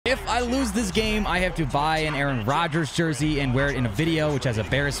If I lose this game, I have to buy an Aaron Rodgers jersey and wear it in a video, which as a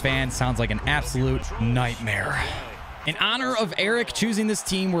Bears fan sounds like an absolute nightmare. In honor of Eric choosing this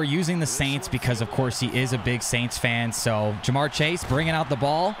team, we're using the Saints because, of course, he is a big Saints fan. So Jamar Chase bringing out the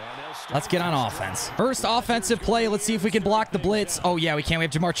ball. Let's get on offense. First offensive play. Let's see if we can block the blitz. Oh, yeah, we can't. We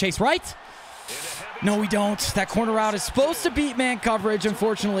have Jamar Chase, right? No, we don't. That corner route is supposed to beat man coverage.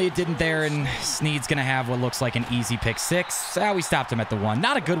 Unfortunately, it didn't there, and Snead's going to have what looks like an easy pick six. We stopped him at the 1.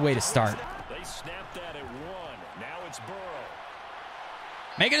 Not a good way to start. They snapped that at 1. Now it's Burrow.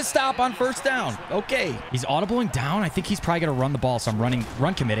 Making a stop on first down. Okay. He's audibling down. I think he's probably going to run the ball, so I'm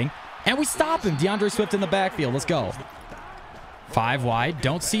run committing. And we stop him. DeAndre Swift in the backfield. Let's go. 5 wide.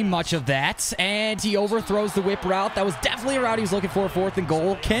 Don't see much of that. And he overthrows the whip route. That was definitely a route he was looking for. 4th and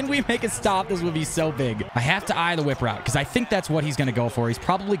goal. Can we make a stop? This would be so big. I have to eye the whip route because I think that's what he's going to go for. He's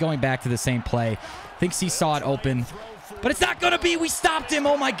probably going back to the same play. Thinks he saw it open. But it's not going to be. We stopped him.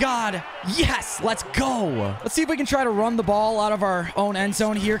 Oh, my God. Yes. Let's go. Let's see if we can try to run the ball out of our own end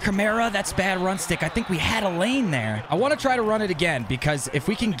zone here. Kamara, that's bad run stick. I think we had a lane there. I want to try to run it again because if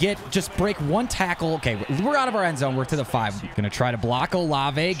we can just break one tackle. Okay, we're out of our end zone. We're to the 5. Going to try to block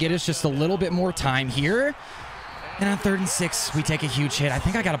Olave. Get us just a little bit more time here. And on 3rd and 6, we take a huge hit. I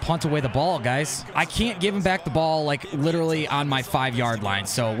think I got to punt away the ball, guys. I can't give him back the ball, like, literally on my 5-yard line.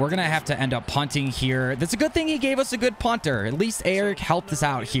 So we're going to have to end up punting here. That's a good thing he gave us a good punter. At least Eric helped us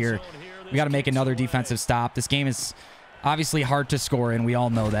out here. We got to make another defensive stop. This game is obviously hard to score in. We all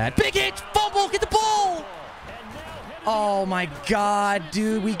know that. Big hit! Fumble! Get the ball! Oh, my God,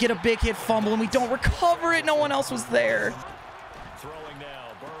 dude. We get a big hit fumble, and we don't recover it. No one else was there.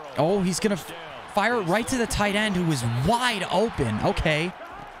 Oh, he's going to fire it right to the tight end who was wide open. Okay.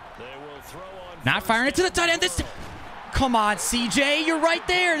 Not firing it to the tight end. Come on, CJ. You're right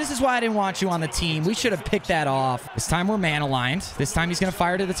there. This is why I didn't want you on the team. We should have picked that off. This time we're man aligned. This time he's going to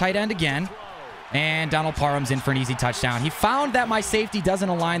fire to the tight end again. And Donald Parham's in for an easy touchdown. He found that my safety doesn't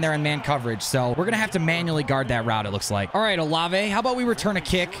align there in man coverage. So we're going to have to manually guard that route, it looks like. All right, Olave. How about we return a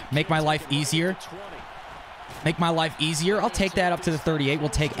kick? Make my life easier. Make my life easier. I'll take that up to the 38. We'll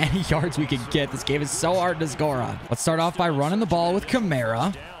take any yards we can get. This game is so hard to score on. Let's start off by running the ball with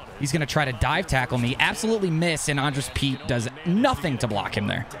Kamara. He's going to try to dive tackle me. Absolutely miss, and Andres Pete does nothing to block him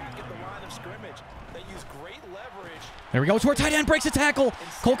there. There we go. To our tight end. Breaks a tackle.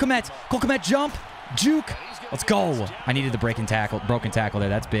 Cole Kmet. Cole Kmet jump. Juke. Let's go. I needed the broken tackle there.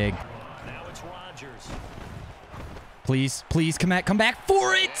 That's big. Please, please, Kmet, come back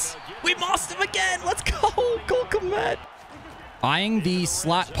for it. We lost him again. Let's go, Cole Kmet. Eyeing the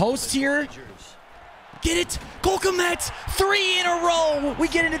slot post here. Get it, Cole Kmet. 3 in a row. We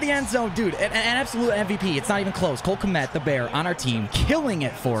get into the end zone, dude. An absolute MVP. It's not even close. Cole Kmet, the Bear, on our team, killing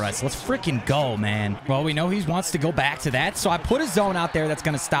it for us. Let's freaking go, man. Well, we know he wants to go back to that, so I put a zone out there that's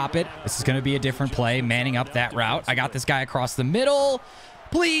going to stop it. This is going to be a different play, manning up that route. I got this guy across the middle.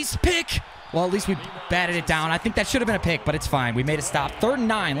 Please, pick. Well, at least we batted it down. I think that should have been a pick, but it's fine. We made a stop. 3rd and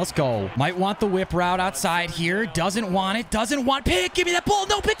 9. Let's go. Might want the whip route outside here. Doesn't want it. Doesn't want pick. Give me that ball.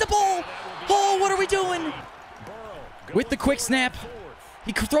 No, pick the ball. Oh, what are we doing? With the quick snap.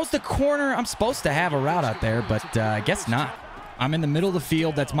 He throws the corner. I'm supposed to have a route out there, but I guess not. I'm in the middle of the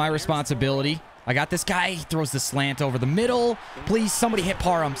field. That's my responsibility. I got this guy. He throws the slant over the middle. Please, somebody hit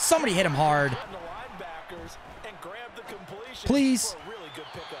Parham. Somebody hit him hard. Please.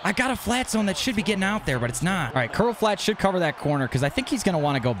 I got a flat zone that should be getting out there, but it's not. All right, curl flat should cover that corner because I think he's going to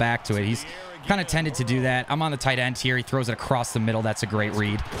want to go back to it. He's kind of tended to do that. I'm on the tight end here. He throws it across the middle. That's a great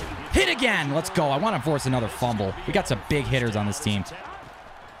read. Hit again. Let's go. I want to force another fumble. We got some big hitters on this team.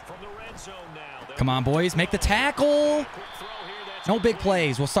 Come on, boys. Make the tackle. No big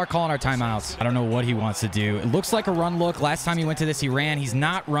plays. We'll start calling our timeouts. I don't know what he wants to do. It looks like a run look. Last time he went to this, he ran. He's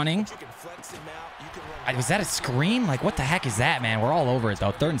not running. Was that a screen? Like, what the heck is that, man? We're all over it,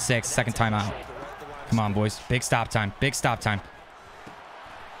 though. 3rd and 6, second timeout. Come on, boys. Big stop time. Big stop time.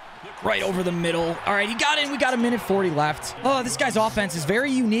 Right over the middle. All right, he got in. We got 1:40 left. Oh, this guy's offense is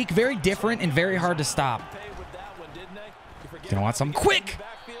very unique, very different, and very hard to stop. Gonna want something quick.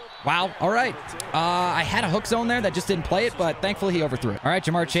 Wow. All right. I had a hook zone there that just didn't play it, but thankfully he overthrew it. All right,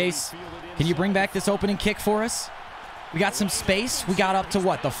 Jamar Chase, can you bring back this opening kick for us? We got some space. We got up to,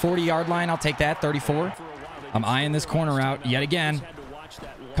 what, the 40-yard line? I'll take that, 34. I'm eyeing this corner out yet again.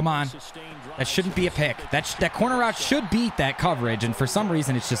 Come on. That shouldn't be a pick. That corner route should beat that coverage, and for some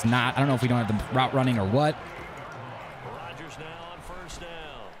reason it's just not. I don't know if we don't have the route running or what.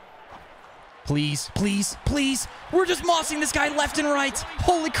 Please, please, please. We're just mossing this guy left and right.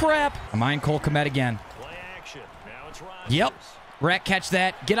 Holy crap. I'm eyeing Cole Kmet again. Yep. Rat, catch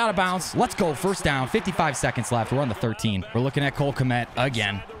that. Get out of bounds. Let's go. First down. 55 seconds left. We're on the 13. We're looking at Cole Kmet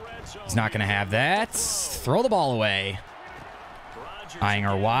again. He's not going to have that. Throw the ball away. Eyeing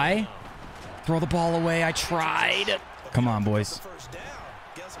our Y. Throw the ball away. I tried. Come on, boys.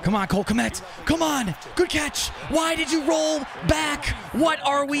 Come on, Cole Kmet. Come on. Good catch. Why did you roll back? What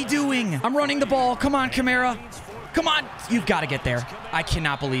are we doing? I'm running the ball. Come on, Kamara. Come on. You've got to get there. I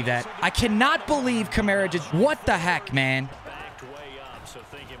cannot believe that. I cannot believe Kamara just... What the heck, man?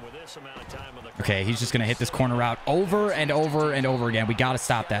 Okay, he's just going to hit this corner route over and over and over again. We got to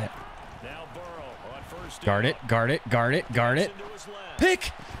stop that. Guard it. Guard it. Guard it. Guard it.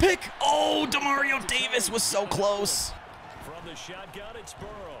 Pick. Pick. Oh, Demario Davis was so close.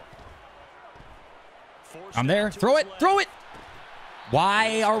 I'm there. Throw it. Throw it.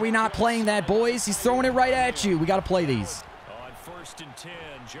 Why are we not playing that, boys? He's throwing it right at you. We got to play these.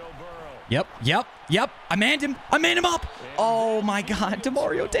 Yep. Yep. Yep. I manned him. I manned him up. Oh, my God.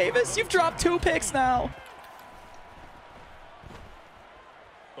 Demario Davis, you've dropped 2 picks now.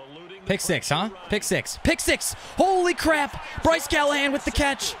 Pick 6, huh? Pick 6. Pick 6. Holy crap. Bryce Callahan with the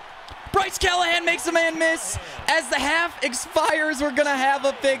catch. Bryce Callahan makes a man miss. As the half expires, we're going to have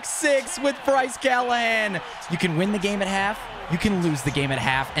a pick 6 with Bryce Callahan. You can win the game at half. You can lose the game at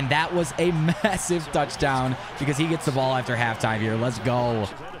half. And that was a massive touchdown because he gets the ball after halftime here. Let's go.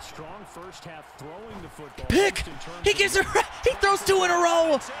 Pick. He gives her. He throws 2 in a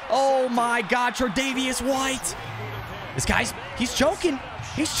row. Oh, my God. Tre'Davious White. This guy's. He's choking.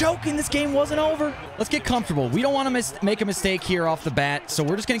 He's choking. This game wasn't over. Let's get comfortable. We don't want to make a mistake here off the bat, so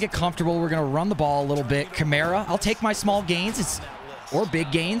we're just going to get comfortable. We're going to run the ball a little bit. Kamara, I'll take my small gains or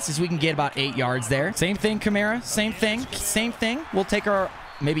big gains as we can get about 8 yards there. Same thing, Kamara. Same thing. Same thing. We'll take our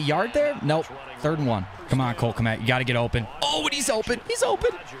maybe yard there. Nope. 3rd and 1. Come on, Cole Kmet. You got to get open. Oh, and he's open. He's open.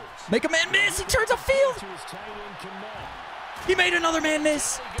 Make a man miss. He turns upfield. He made another man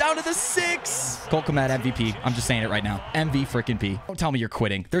miss. Down to the 6. Cole Kmet, MVP. I'm just saying it right now. MV freaking P. Don't tell me you're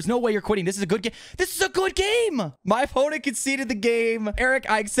quitting. There's no way you're quitting. This is a good game. This is a good game. My opponent conceded the game. Eric,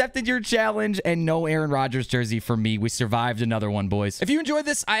 I accepted your challenge and no Aaron Rodgers jersey for me. We survived another one, boys. If you enjoyed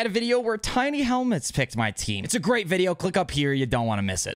this, I had a video where Tiny Helmets picked my team. It's a great video. Click up here. You don't want to miss it.